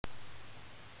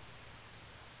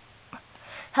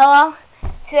Hello,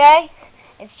 today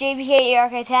it's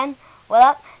JBK10. What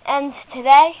up? And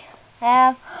today I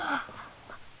have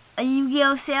a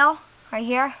Yu-Gi-Oh sale right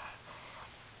here.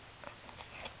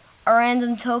 A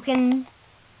random token.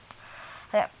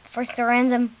 First, the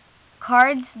random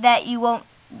cards that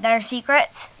are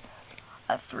secrets.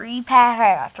 A 3-pack.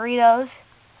 I got 3 of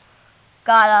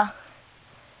those.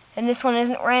 And this one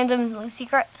isn't randomly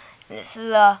secret. This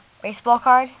is a baseball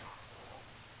card.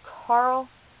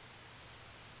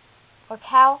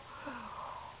 Cal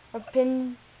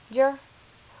Ripken Jr.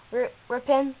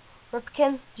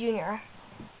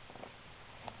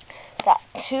 Got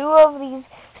 2 of these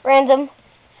random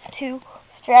 2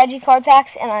 strategy card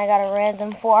packs, and I got a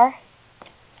random 4.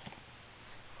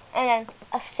 And then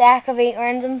a stack of 8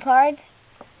 random cards.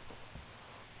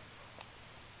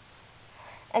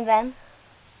 And then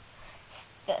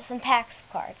got some packs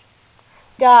of cards.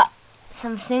 Got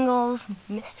some singles,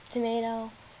 Mystic Tomato,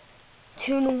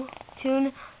 Toon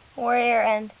Warrior,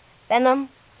 and Venom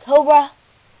Cobra.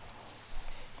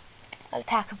 A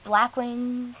pack of Black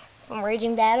Wings from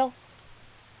Raging Battle.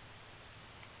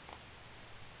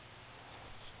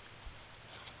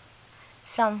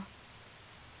 A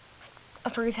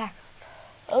 3-pack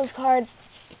of those cards.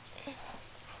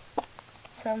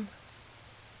 Some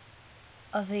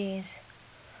of these.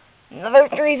 Another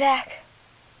 3-pack.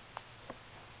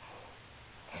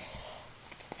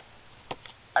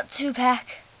 A 2-pack.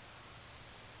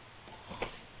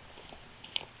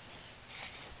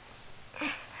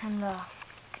 And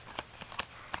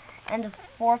a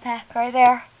 4-pack right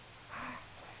there.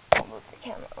 I'll move the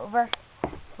camera over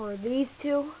for these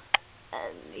 2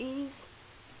 and these.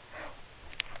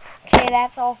 Okay,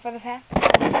 that's all for the pack.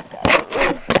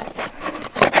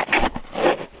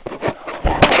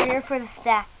 Here for the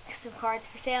stacks of cards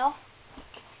for sale.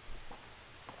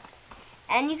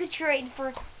 And you could trade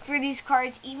for these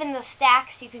cards. Even the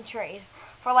stacks you can trade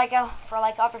for like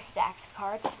other stacks of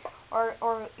cards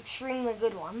or extremely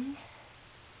good ones.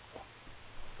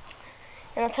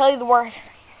 And I'll tell you the worth.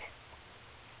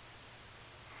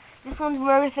 This one's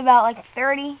worth about like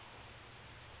 30.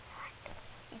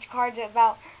 Each card's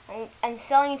about, and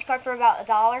selling each card for about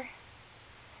 $1,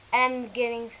 and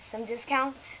getting some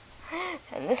discounts.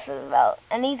 And this is about,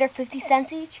 and these are 50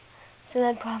 cents each, so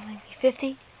that'd probably be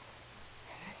 50.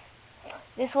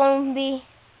 This one would be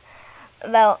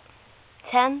about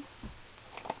 10,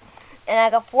 and I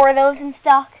got 4 of those in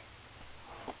stock.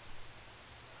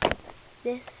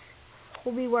 This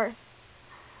will be worth.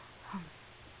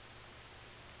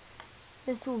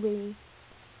 This will be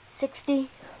 60,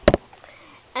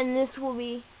 and this will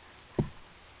be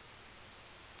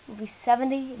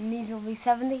 70, and these will be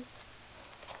 70.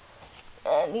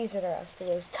 And these are the rest of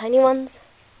those tiny ones.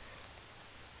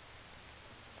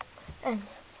 And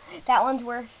that one's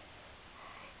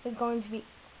is going to be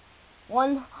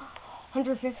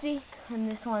 150,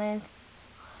 and this one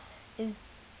is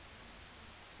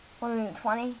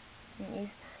 120. And these,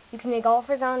 you can make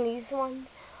offers on these ones.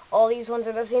 All these ones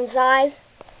are the same size.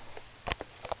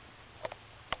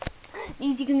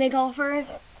 These you can make offers.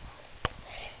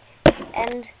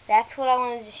 And that's what I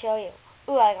wanted to show you.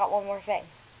 Ooh, I got one more thing.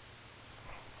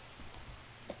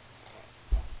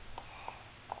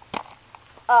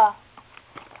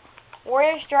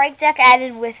 Warrior Strike deck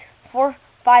added with 5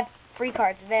 free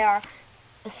cards. They are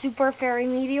a Super Fairy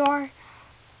Meteor,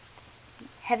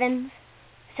 Heavens,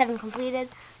 7 completed,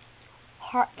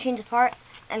 Change of Heart,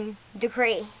 and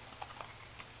Decree.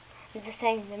 It's just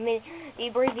saying the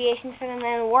abbreviations for them.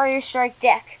 And Warrior Strike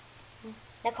deck.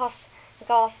 That costs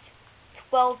 $12,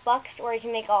 or you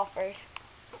can make offers.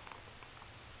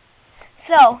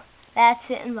 So that's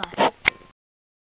it, and bye.